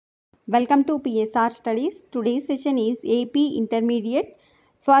Welcome to PSR Studies. Today's session is AP Intermediate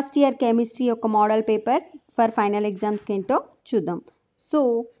First Year Chemistry యొక్క model paper for final ఎగ్జామ్స్కి ఏంటో చూద్దాం. So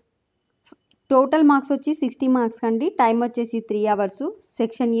total marks వచ్చి 60 marks అండి. Time వచ్చేసి 3 అవర్స్.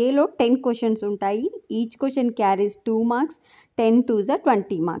 సెక్షన్ ఏలో 10 క్వశ్చన్స్ ఉంటాయి. Each question carries 2 marks. 10 2s are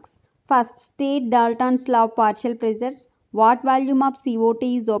 20 marks. First, state Dalton's law of partial pressures. What volume of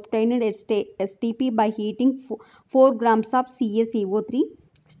CO2 is obtained at STP by heating 4 grams of CaCO3?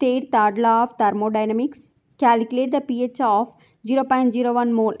 State third law of thermodynamics. Calculate the pH of 0.01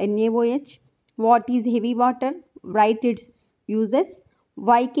 mole NaOH. What is heavy water? Write its uses.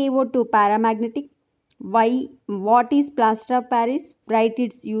 Why KO2 paramagnetic? What is plaster of Paris? Write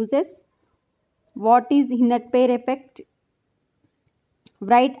its uses. What is inert pair effect?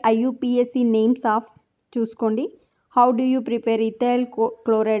 Write IUPAC names of చూసుకోండి. How do you prepare ethyl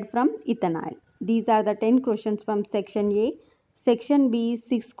chloride from ethanol? These are the 10 questions from section A. Section B,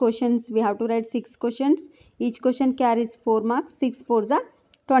 6 questions. We have to write 6 questions. Each question carries 4 marks. 6 4s are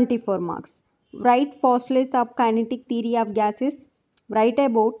 24 marks. Write postulates of kinetic theory of gases. Write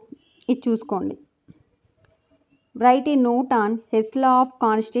about it. చూసుకోండి. Write a note on Hess law of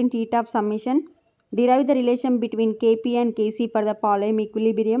constant heat of summation. Derive the relation between Kp and Kc for the following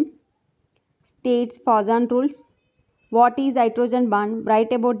equilibrium. States Poisson rules. What is hydrogen bond?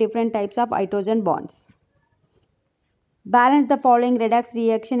 Write about different types of hydrogen bonds. Balance the following redox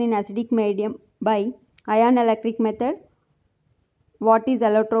reaction in acidic medium by ion electric method. What is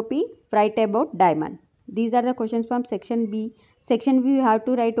allotropy? Write about diamond. These are the questions from section B. Section B, you have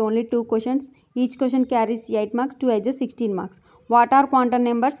to write only 2 questions. Each question carries 8 marks, 2 edges 16 marks. What are quantum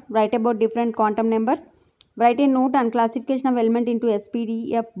numbers? Write about different quantum numbers. Write a note on classification of element into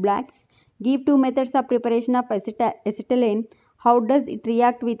SPDF blacks. Give 2 methods of preparation of acetylene. How does it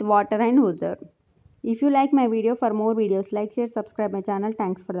react with water and ozone? If you like my video, for more videos, like, share, subscribe my channel.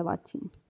 Thanks for the watching.